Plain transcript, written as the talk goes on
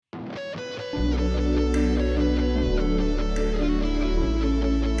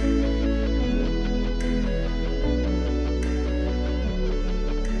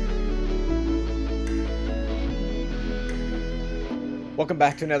Welcome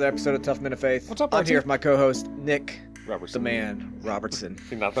back to another episode of Tough Men of Faith. What's up, I'm Archie? here with my co-host, Nick, Robertson. the man, Robertson.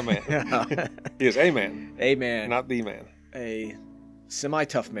 He's not the man. He is a man. A man. Not the man. A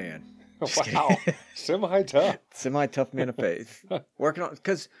semi-tough man. Wow. Semi-tough. Semi-tough man of faith. Working on,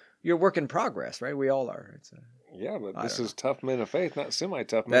 because you're work in progress, right? We all are. Yeah, but this is tough men of faith, not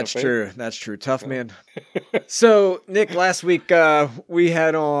semi-tough men of That's faith. true. That's true. Tough man. So, Nick, last week we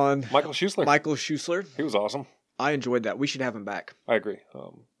had on Michael Schuessler. He was awesome. I enjoyed that. We should have him back. I agree.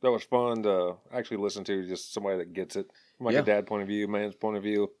 That was fun to actually listen to, just somebody that gets it. From like a dad point of view, man's point of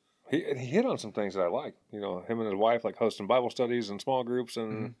view. He hit on some things that I like. You know, him and his wife like hosting Bible studies and small groups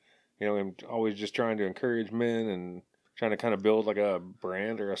and, you know, him always just trying to encourage men and trying to kind of build like a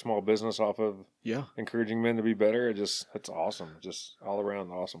brand or a small business off of encouraging men to be better. It's awesome. Just all around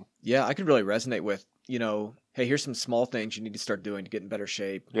awesome. Yeah, I could really resonate with, you know, hey, here's some small things you need to start doing to get in better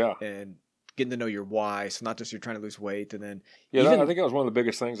shape. Yeah. And getting to know your why. So not just you're trying to lose weight and then. Yeah, I think that was one of the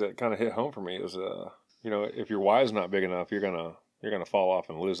biggest things that kind of hit home for me is, you know, if your why is not big enough, you're gonna fall off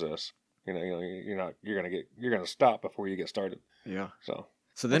and lose this. You know, you're gonna stop before you get started. Yeah. So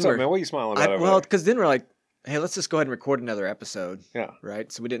then what's up, man? What are you smiling about? Well, because then we're like, hey, let's just go ahead and record another episode. Yeah.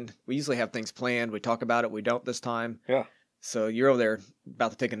 Right. So we usually have things planned. We talk about it. We don't this time. Yeah. So you're over there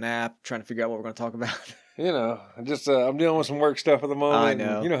about to take a nap, trying to figure out what we're going to talk about. You know, just I'm dealing with some work stuff at the moment. I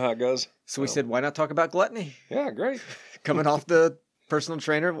know. You know how it goes. So we said, why not talk about gluttony? Yeah, great. Coming off the personal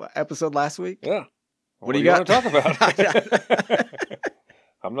trainer episode last week. Yeah. What do you got to talk about?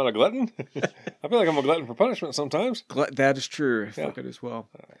 I'm not a glutton. I feel like I'm a glutton for punishment sometimes. That is true. I feel like it as well.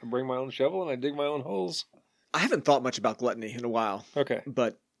 I bring my own shovel and I dig my own holes. I haven't thought much about gluttony in a while. Okay.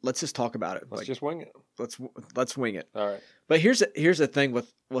 But let's just talk about it. Let's just wing it. Let's wing it. All right. But here's the thing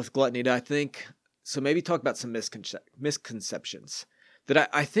with gluttony that I think, so maybe talk about some misconceptions that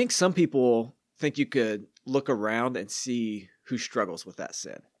I think some people think you could look around and see who struggles with that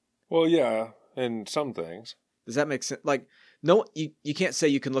sin. Well, yeah, and some things. Does that make sense? Like, no, you can't say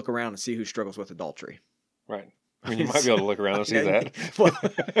you can look around and see who struggles with adultery. Right. I mean, you might be able to look around and see that. Well,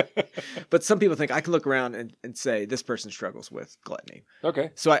 but some people think I can look around and say this person struggles with gluttony.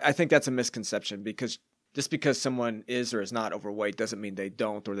 Okay. So I think that's a misconception because just because someone is or is not overweight doesn't mean they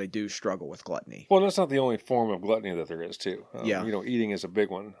don't or they do struggle with gluttony. Well, that's not the only form of gluttony that there is, too. Yeah. You know, eating is a big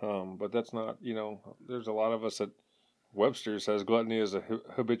one. But that's not, you know, there's a lot of us that Webster says gluttony is a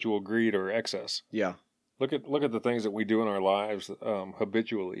habitual greed or excess. Yeah. Look at the things that we do in our lives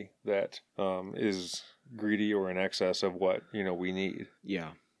habitually that is greedy or in excess of what, you know, we need. Yeah.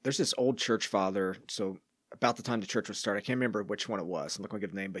 There's this old church father, so about the time the church was started, I can't remember which one it was. I'm not going to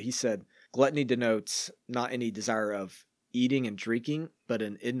give the name, but he said, gluttony denotes not any desire of eating and drinking, but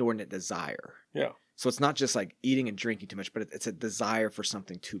an inordinate desire. Yeah. So it's not just like eating and drinking too much, but it's a desire for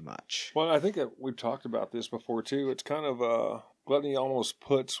something too much. Well, I think that we've talked about this before, too. It's kind of gluttony almost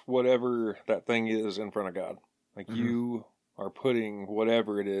puts whatever that thing is in front of God. Like you are putting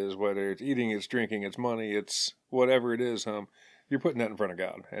whatever it is, whether it's eating, it's drinking, it's money, it's whatever it is, you're putting that in front of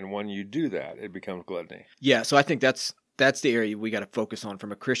God. And when you do that, it becomes gluttony. Yeah, so I think that's the area we got to focus on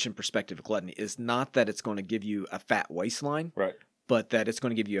from a Christian perspective of gluttony is not that it's going to give you a fat waistline, right? But that it's going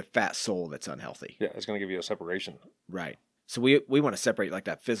to give you a fat soul that's unhealthy. Yeah, it's going to give you a separation. Right. So we want to separate like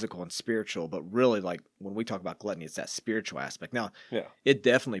that physical and spiritual, but really like when we talk about gluttony, it's that spiritual aspect. Now, it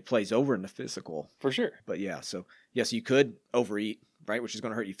definitely plays over in the physical. For sure. But yeah, so yes, you could overeat, right, which is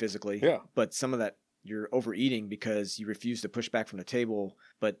going to hurt you physically. Yeah. But some of that, you're overeating because you refuse to push back from the table,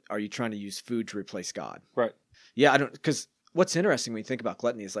 but are you trying to use food to replace God? Right. Yeah, because what's interesting when you think about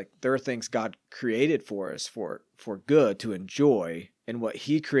gluttony is like there are things God created for us for good to enjoy, and what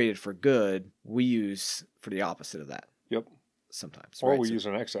He created for good, we use for the opposite of that. Yep. Sometimes. Or we use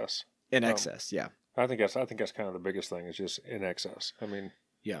in excess. In excess, yeah. I think that's kind of the biggest thing is just in excess. I mean,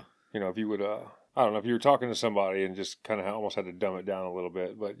 yeah. You know, if you would, I don't know, if you were talking to somebody and just kind of almost had to dumb it down a little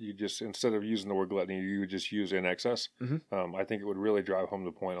bit, but you just, instead of using the word gluttony, you would just use in excess. I think it would really drive home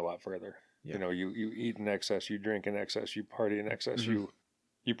the point a lot further. Yeah. You know, you eat in excess, you drink in excess, you party in excess, you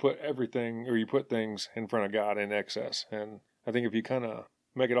put everything, or you put things in front of God in excess. And I think if you kind of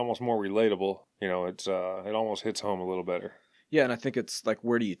make it almost more relatable, you know, it almost hits home a little better. Yeah, and I think it's like,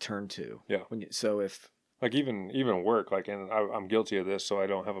 where do you turn to? Yeah. So if... Like even work, like, and I'm guilty of this, so I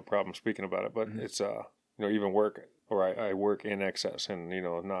don't have a problem speaking about it, but it's, you know, even work, or I work in excess and, you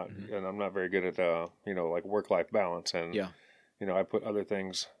know, and I'm not very good at, you know, like work-life balance. And, you know, I put other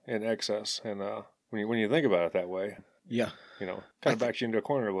things in excess. And when you think about it that way, you know, kind of backs you into a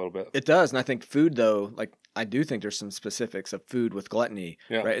corner a little bit. It does. And I think food, though, like, I do think there's some specifics of food with gluttony,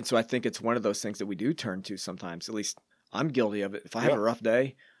 right? And so I think it's one of those things that we do turn to sometimes, at least I'm guilty of it. If I have a rough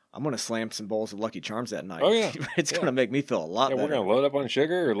day, I'm going to slam some bowls of Lucky Charms that night. Oh, yeah. It's going to make me feel a lot better. We're going to load up on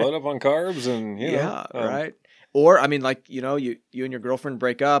sugar or load up on carbs and, right. Or, I mean, like, you and your girlfriend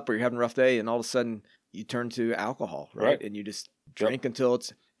break up or you're having a rough day and all of a sudden you turn to alcohol, right? And you just drink until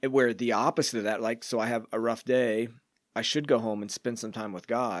where the opposite of that, like, so I have a rough day, I should go home and spend some time with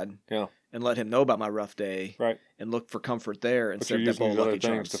God and let him know about my rough day and look for comfort there instead of that bowl of Lucky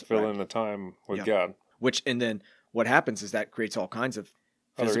Charms. To fill in the time with God. And then what happens is that creates all kinds of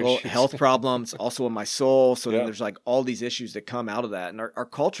physical health problems, also in my soul. So then there's like all these issues that come out of that. And our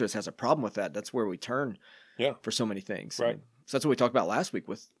culture has a problem with that. That's where we turn for so many things. Right. So that's what we talked about last week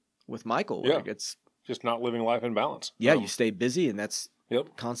with Michael. Yeah. Like it's just not living life in balance. Yeah, you stay busy and that's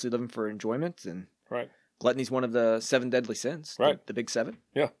constantly living for enjoyment. And gluttony's one of the 7 deadly sins. Right. The big 7.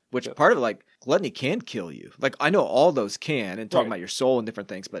 Yeah. Which part of it, like gluttony can kill you. Like I know all those can and talking about your soul and different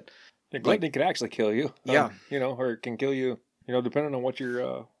things, but gluttony could actually kill you. Or it can kill you, depending on what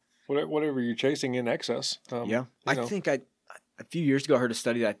you're, whatever you're chasing in excess. I think a few years ago I heard a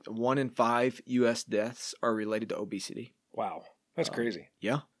study that 1 in 5 U.S. deaths are related to obesity. Wow. That's crazy.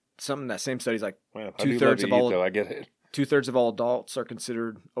 Yeah. Something that same study's like Man, 2/3 of all. Though. I get it. 2/3 of all adults are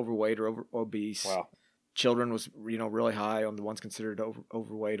considered overweight or obese. Wow. Children was really high on the ones considered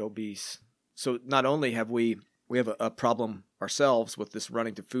overweight, obese. So not only have we have a problem ourselves with this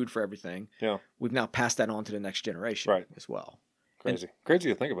running to food for everything. Yeah. We've now passed that on to the next generation as well. Crazy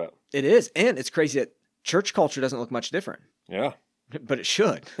to think about. It is, and it's crazy that church culture doesn't look much different. Yeah. But it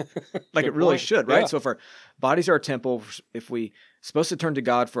should. Like it really should, right? Yeah. So if our bodies are a temple, if we're supposed to turn to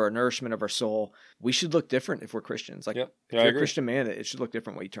God for our nourishment of our soul, we should look different if we're Christians. Like if you're a Christian man, it should look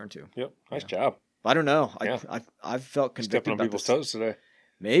different what you turn to. Yep. Nice job. I don't know. Yeah. I've felt convicted Stepping on about people's toes today.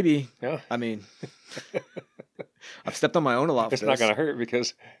 Maybe. Yeah. I mean, I've stepped on my own a lot. It's not going to hurt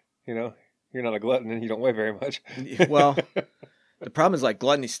because, you're not a glutton and you don't weigh very much. Well, the problem is like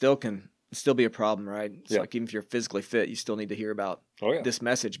gluttony can still be a problem, right? It's like even if you're physically fit, you still need to hear about this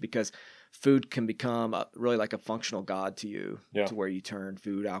message because food can become really like a functional God to you, to where you turn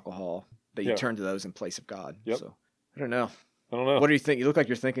food, alcohol, that you turn to those in place of God. Yep. So I don't know. What do you think? You look like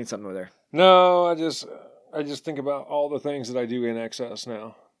you're thinking something over there. No, I just think about all the things that I do in excess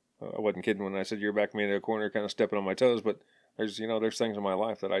now. I wasn't kidding when I said you're backing me into a corner, kind of stepping on my toes, but there's things in my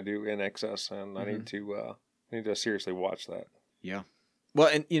life that I do in excess, and I need to seriously watch that. Yeah. Well,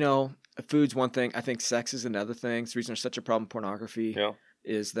 and food's one thing. I think sex is another thing. It's the reason there's such a problem with pornography.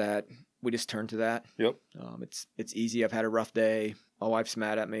 Is that we just turn to that. Yep. It's easy. I've had a rough day. My wife's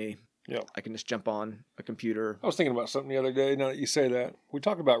mad at me. Yep. I can just jump on a computer. I was thinking about something the other day. Now that you say that, we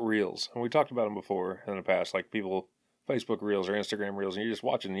talk about reels, and we talked about them before in the past, like people Facebook reels or Instagram reels, and you're just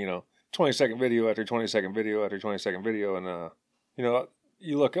watching, 20-second video after 20-second video after 20-second video, and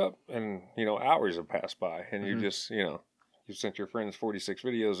you look up, and hours have passed by, and you just you've sent your friends 46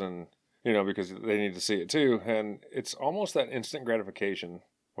 videos, and because they need to see it too, and it's almost that instant gratification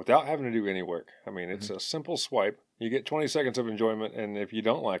without having to do any work. I mean, it's a simple swipe. You get 20 seconds of enjoyment, and if you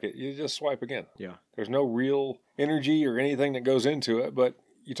don't like it, you just swipe again. Yeah. There's no real energy or anything that goes into it, but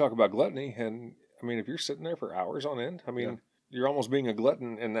you talk about gluttony, and I mean, if you're sitting there for hours on end, I mean, you're almost being a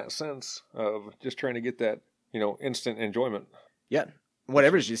glutton in that sense of just trying to get that, instant enjoyment. Yeah.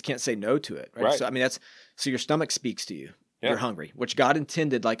 Whatever it is, you just can't say no to it. Right. So, I mean, so your stomach speaks to you. Yeah. You're hungry, which God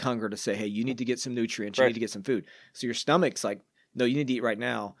intended like hunger to say, hey, you need to get some nutrients. You need to get some food. So your stomach's like, no, you need to eat right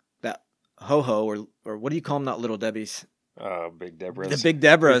now. That ho-ho, or what do you call them? Not little Debbie's. Big Deborah's. The big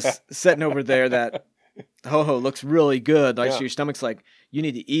Deborah's sitting over there. That ho-ho looks really good. Like, so your stomach's like, you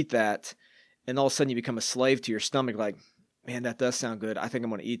need to eat that. And all of a sudden you become a slave to your stomach. Like, man, that does sound good. I think I'm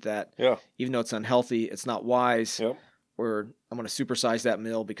going to eat that. Yeah. Even though it's unhealthy, it's not wise. Yep. Or I'm going to supersize that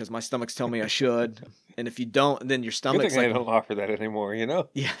meal because my stomach's telling me I should. And if you don't, then your stomach's like... They don't offer that anymore,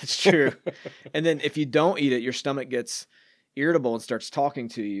 Yeah, it's true. And then if you don't eat it, your stomach gets irritable and starts talking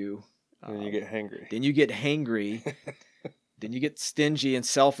to you. And you get hangry. Then you get hangry. Then you get stingy and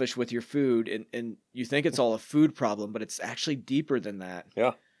selfish with your food. And you think it's all a food problem, but it's actually deeper than that.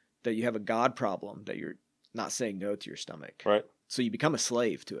 Yeah. That you have a God problem, that you're not saying no to your stomach. Right. So you become a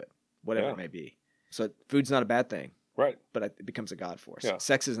slave to it, whatever it may be. So food's not a bad thing. Right. But it becomes a God force. Yeah.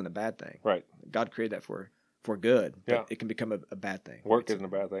 Sex isn't a bad thing. Right. God created that for good. But yeah. It can become a bad thing. Work isn't a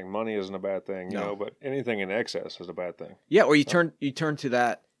bad thing. Money isn't a bad thing. But anything in excess is a bad thing. Yeah. Or you turn to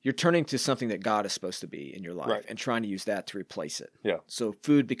that. You're turning to something that God is supposed to be in your life and trying to use that to replace it. Yeah. So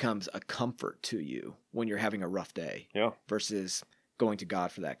food becomes a comfort to you when you're having a rough day. Yeah. Versus going to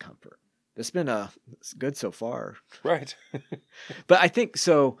God for that comfort. It's been it's good so far. Right. But I think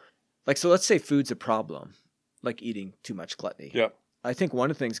so let's say food's a problem, like eating too much gluttony. Yeah. I think one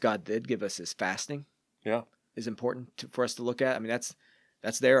of the things God did give us is fasting. Yeah. Is important for us to look at. I mean,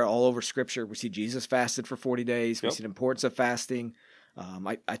 That's there all over Scripture. We see Jesus fasted for 40 days. We Yep. see the importance of fasting.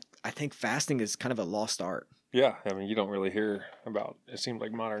 I think fasting is kind of a lost art. Yeah, I mean, you don't really hear about, it seems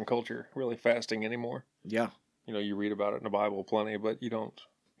like modern culture, really fasting anymore. Yeah. You read about it in the Bible plenty, but you don't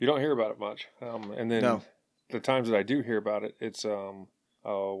hear about it much. And then No. the times that I do hear about it, it's,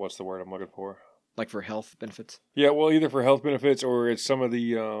 what's the word I'm looking for? Like for health benefits? Yeah, well, either for health benefits or it's some of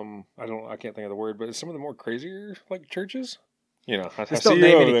the, I can't think of the word, but it's some of the more crazier, like, churches. Just don't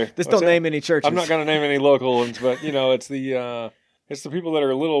name any churches. I'm not going to name any local ones, but, it's the people that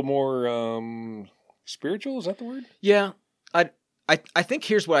are a little more spiritual. Is that the word? Yeah. I think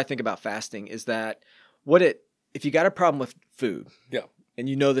here's what I think about fasting is that if you got a problem with food, yeah, and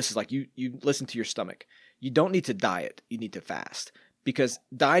this is like you listen to your stomach, you don't need to diet, you need to fast. Because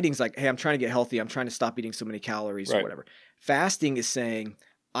dieting's like, hey, I'm trying to get healthy, I'm trying to stop eating so many calories or whatever. Fasting is saying,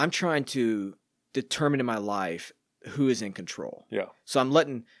 I'm trying to determine in my life who is in control. Yeah. So I'm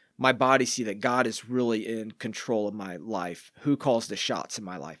letting my body see that God is really in control of my life, who calls the shots in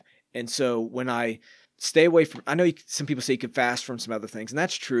my life. And so when I stay away from, I know some people say you could fast from some other things, and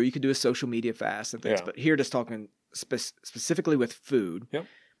that's true. You could do a social media fast and things, but here just talking specifically with food. Yep.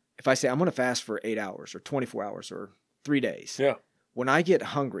 If I say I'm going to fast for 8 hours or 24 hours or 3 days. Yeah. When I get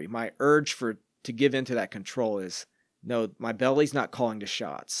hungry, my urge to give into that control is, no, my belly's not calling the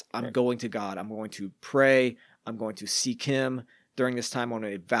shots. I'm going to God. I'm going to pray. I'm going to seek Him. During this time, I want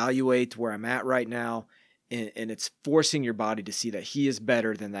to evaluate where I'm at right now. And it's forcing your body to see that He is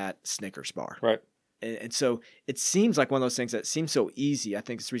better than that Snickers bar. Right. And so it seems like one of those things that seems so easy. I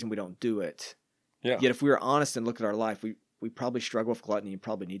think it's the reason we don't do it. Yeah. Yet if we were honest and look at our life, we probably struggle with gluttony and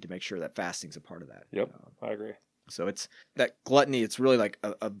probably need to make sure that fasting's a part of that. Yep, I agree. So it's that gluttony. It's really like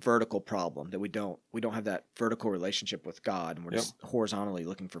a vertical problem that we don't have that vertical relationship with God, and we're just horizontally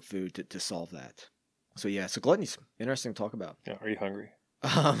looking for food to solve that. So so gluttony's interesting to talk about. Yeah, are you hungry?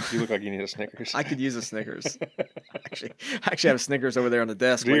 You look like you need a Snickers. I could use a Snickers. I actually have a Snickers over there on the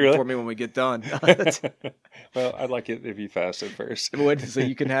desk waiting really? For me when we get done. Well, I'd like it if you fasted first. So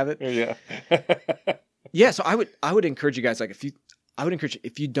you can have it. Yeah. Yeah. So I would encourage you guys, like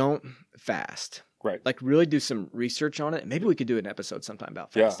if you don't fast. Right. Like really do some research on it. Maybe we could do an episode sometime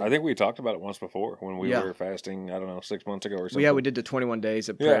about fasting. Yeah, I think we talked about it once before when we were fasting, I don't know, 6 months ago or something. Well, we did the 21 days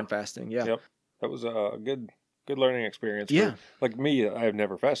of prayer and fasting. Yeah. Yep. That was a good learning experience. Yeah. Like me, I have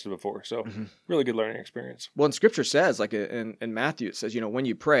never fasted before, so really good learning experience. Well, and Scripture says, like in Matthew, it says, when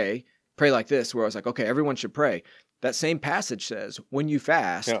you pray like this, where I was like, okay, everyone should pray. That same passage says, when you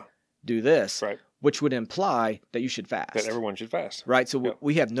fast, do this. Right. Which would imply that you should fast. That everyone should fast. Right. So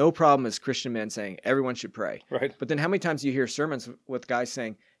we have no problem as Christian men saying everyone should pray. Right. But then how many times do you hear sermons with guys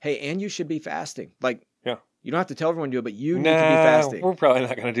saying, hey, and you should be fasting? Like, you don't have to tell everyone to do it, but you need to be fasting. We're probably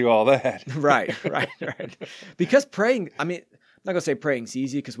not going to do all that. Right. Because praying, I mean, I'm not going to say praying's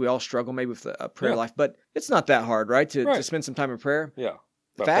easy because we all struggle maybe with a prayer life, but it's not that hard, right? To spend some time in prayer. Yeah.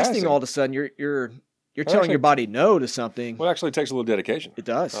 But fasting all of a sudden, you're telling your body no to something. Well, it actually takes a little dedication. It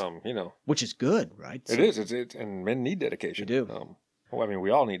does. Which is good, right? It is. And men need dedication. They do. Well, I mean, we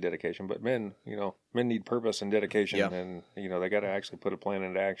all need dedication, but men need purpose and dedication. Yeah. And, they got to actually put a plan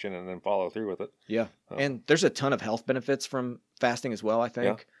into action and then follow through with it. Yeah. And there's a ton of health benefits from fasting as well, I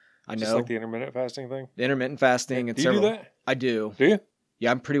think. Yeah. I know. Just like the intermittent fasting thing? The intermittent fasting. And do you do that? I do. Do you?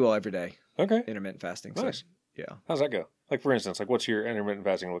 Yeah, I'm pretty well every day. Okay. Intermittent fasting. Nice. So, yeah. How's that go? Like, for instance, what's your intermittent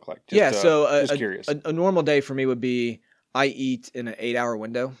fasting look like? Just curious. A normal day for me would be I eat in an 8-hour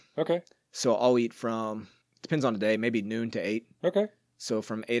window. Okay. So I'll eat from, depends on the day, maybe noon to 8. Okay. So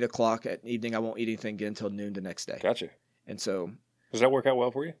from 8 o'clock at evening, I won't eat anything again until noon the next day. Gotcha. And so. Does that work out well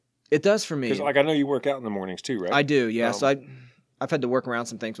for you? It does for me. Because I know you work out in the mornings too, right? I do, yeah. So I've had to work around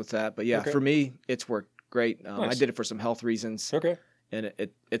some things with that. But yeah, for me, it's worked great. Nice. I did it for some health reasons. Okay. And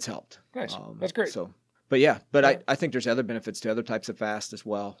it's helped. Nice. That's great. So. But yeah, I think there's other benefits to other types of fast as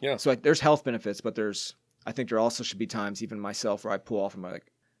well. Yeah. So there's health benefits, but I think there also should be times, even myself, where I pull off and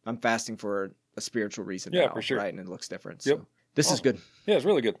I'm fasting for a spiritual reason. Yeah, now, for sure. Right, and it looks different. Yep. So this is good. Yeah, it's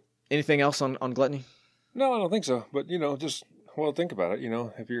really good. Anything else on gluttony? No, I don't think so. But think about it.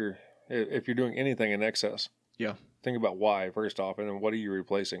 If you're doing anything in excess, think about why first off, and then what are you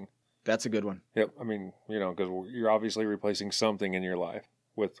replacing? That's a good one. Yep. I mean, because you're obviously replacing something in your life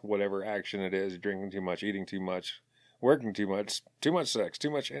with whatever action it is: drinking too much, eating too much, working too much sex, too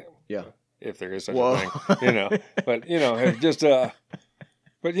much. Yeah. If there is such a thing,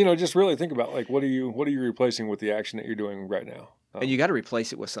 But just really think about like what are you replacing with the action that you're doing right now? And you got to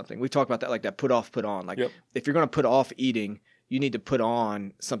replace it with something. We talked about that, like that put off, put on. Like if you're going to put off eating, you need to put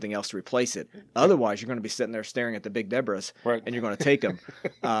on something else to replace it. Otherwise, you're going to be sitting there staring at the big Deborahs, right, and you're going to take them.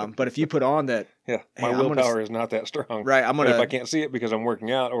 But if you put on that, my willpower is not that strong. Right, if I can't see it because I'm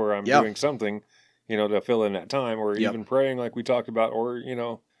working out or I'm doing something, to fill in that time, or even praying like we talked about, or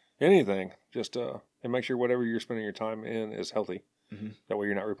anything, just and make sure whatever you're spending your time in is healthy. Mm-hmm. That way,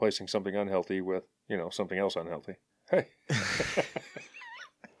 you're not replacing something unhealthy with something else unhealthy. Hey.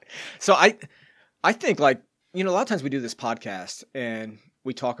 So I think a lot of times we do this podcast and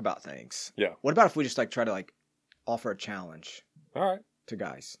we talk about things. Yeah. What about if we just try to offer a challenge? All right. To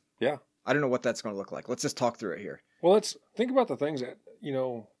guys. Yeah. I don't know what that's going to look like. Let's just talk through it here. Well, let's think about the things that,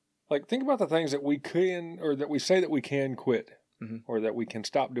 think about the things that we can, or that we say that we can quit, mm-hmm. or that we can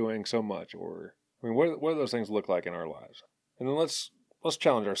stop doing so much, or, what do those things look like in our lives? And then let's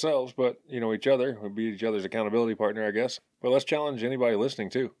challenge ourselves, but, each other. We'll be each other's accountability partner, I guess. But let's challenge anybody listening,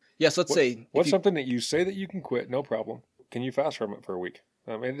 too. Yes, let's say... What's something that you say that you can quit, no problem? Can you fast from it for a week?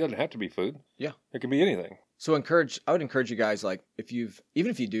 It doesn't have to be food. Yeah. It can be anything. So I would encourage you guys,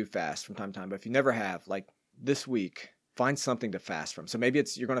 even if you do fast from time to time, but if you never have, this week, find something to fast from. So maybe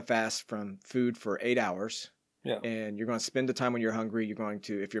you're going to fast from food for 8 hours. Yeah. And you're going to spend the time when you're hungry. You're going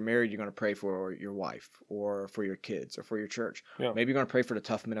to, if you're married, you're going to pray for your wife or for your kids or for your church. Yeah. Maybe you're going to pray for the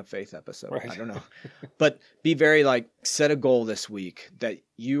Tough Men of Faith episode. Right. I don't know. But be very set a goal this week that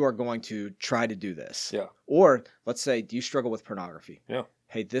you are going to try to do this. Yeah. Or let's say, do you struggle with pornography? Yeah.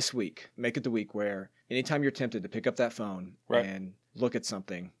 Hey, this week, make it the week where anytime you're tempted to pick up that phone and look at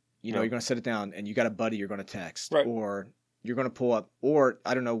something, you're going to set it down and you got a buddy you're going to text. Right. Or you're going to pull up, or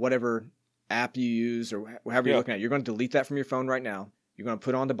I don't know, whatever app you use or however you're looking at it, you're going to delete that from your phone right now. You're going to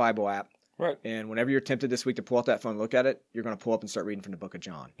put on the Bible app. Right. And whenever you're tempted this week to pull out that phone, look at it, you're going to pull up and start reading from the book of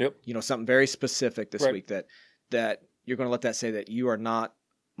John. Yep. Something very specific this week that you're going to let that say that you are not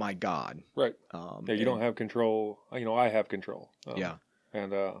my God. Right. You don't have control. I have control. Yeah.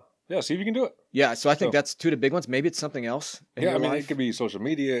 And see if you can do it. Yeah, so I think that's two of the big ones. Maybe it's something else in your life. It could be social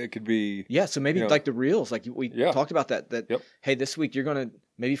media. It could be... Yeah, so maybe the reels. We talked about that hey, this week you're going to,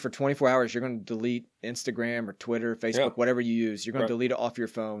 maybe for 24 hours, you're going to delete Instagram or Twitter, Facebook, whatever you use. You're going to delete it off your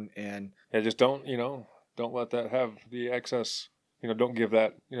phone. And just don't let that have the excess, don't give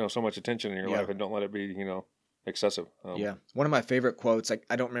that, so much attention in your life, and don't let it be, excessive. One of my favorite quotes,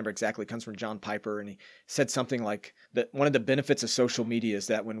 I don't remember exactly, comes from John Piper, and he said something like that one of the benefits of social media is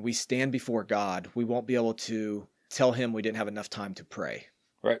that when we stand before God, we won't be able to tell him we didn't have enough time to pray.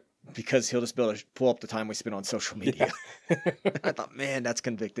 Right. Because he'll just be able to pull up the time we spent on social media. Yeah. I thought, man, that's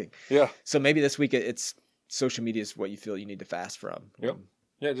convicting. Yeah. So maybe this week it's social media is what you feel you need to fast from. Yep.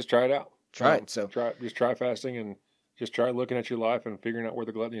 Yeah, just try it out. Try it. So just try fasting, and just try looking at your life and figuring out where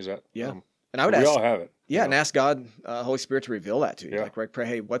the gluttony is at. Yeah. And I would ask, we all have it. Yeah, and ask God, Holy Spirit, to reveal that to you. Yeah. Pray,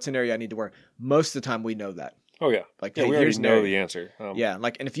 hey, what's an area I need to work? Most of the time, we know that. Oh, yeah. Hey, we already know the answer.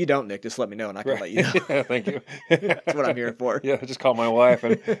 And if you don't, Nick, just let me know, and I can let you know. Yeah, thank you. That's what I'm here for. Yeah, just call my wife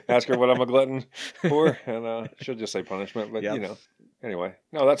and ask her what I'm a glutton for, and she'll just say punishment. But, anyway.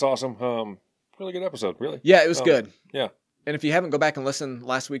 No, that's awesome. Really good episode, really. Yeah, it was good. Yeah. And if you haven't, go back and listen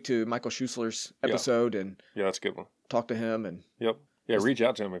last week to Michael Schussler's episode. And that's a good one. Talk to him. And Yep. Yeah, reach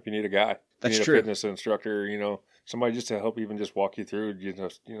out to him if you need a guy. That's true. A fitness instructor, somebody just to help even just walk you through,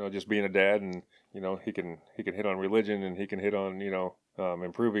 just being a dad, and he can hit on religion, and he can hit on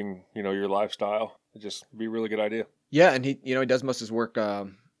improving your lifestyle. It'd just be a really good idea. Yeah, and he does most of his work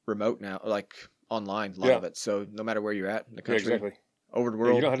remote now, online, a lot of it. So no matter where you're at in the country, exactly. Over the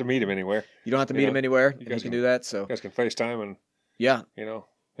world, you don't have to meet him anywhere. You don't have to meet him anywhere. And he can do that. So you guys can FaceTime, and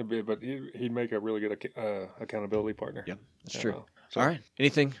but he'd make a really good accountability partner. Yeah, that's true. All right.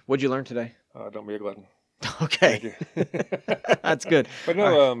 Anything? What'd you learn today? Don't be a glutton. Okay. That's good. But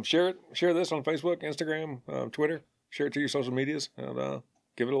no, share this on Facebook, Instagram, Twitter. Share it to your social medias, and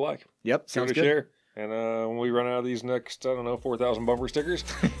give it a like. Yep, sounds good. Share. And when we run out of these next, 4,000 bumper stickers,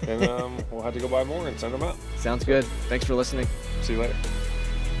 then we'll have to go buy more and send them out. Sounds good. Thanks for listening. See you later.